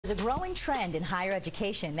a growing trend in higher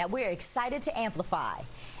education that we're excited to amplify.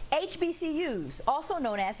 HBCUs, also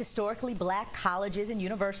known as historically black colleges and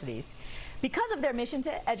universities, because of their mission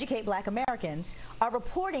to educate black Americans, are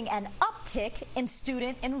reporting an uptick in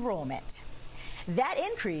student enrollment. That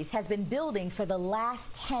increase has been building for the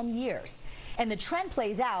last 10 years, and the trend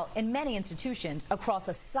plays out in many institutions across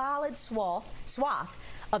a solid swath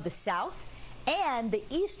of the South and the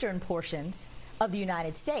eastern portions of the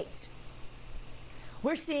United States.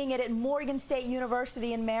 We're seeing it at Morgan State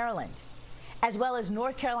University in Maryland, as well as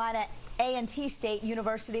North Carolina A&T State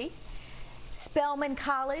University, Spelman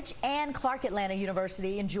College, and Clark Atlanta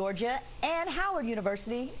University in Georgia, and Howard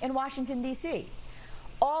University in Washington, D.C.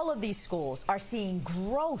 All of these schools are seeing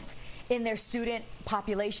growth in their student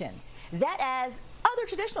populations, that as other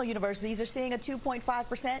traditional universities are seeing a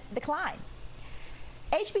 2.5% decline.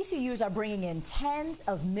 HBCUs are bringing in tens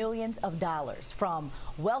of millions of dollars from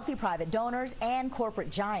wealthy private donors and corporate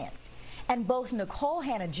giants. And both Nicole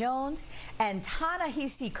Hannah-Jones and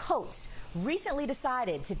Ta-Nehisi Coates recently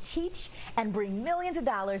decided to teach and bring millions of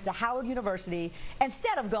dollars to Howard University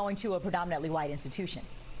instead of going to a predominantly white institution.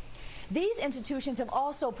 These institutions have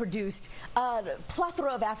also produced a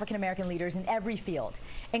plethora of African-American leaders in every field,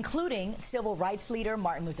 including civil rights leader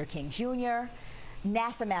Martin Luther King Jr.,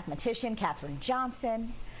 NASA mathematician Katherine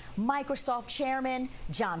Johnson, Microsoft chairman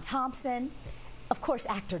John Thompson, of course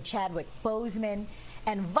actor Chadwick Boseman,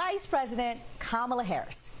 and Vice President Kamala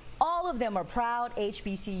Harris. All of them are proud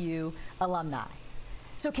HBCU alumni.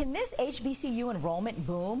 So can this HBCU enrollment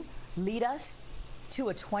boom lead us to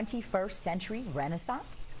a 21st century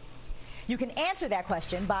renaissance? You can answer that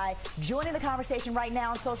question by joining the conversation right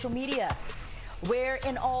now on social media. We're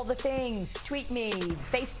in all the things. Tweet me,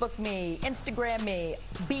 Facebook me, Instagram me.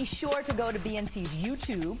 Be sure to go to BNC's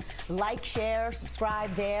YouTube, like, share, subscribe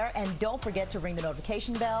there, and don't forget to ring the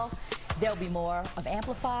notification bell. There'll be more of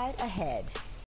Amplified ahead.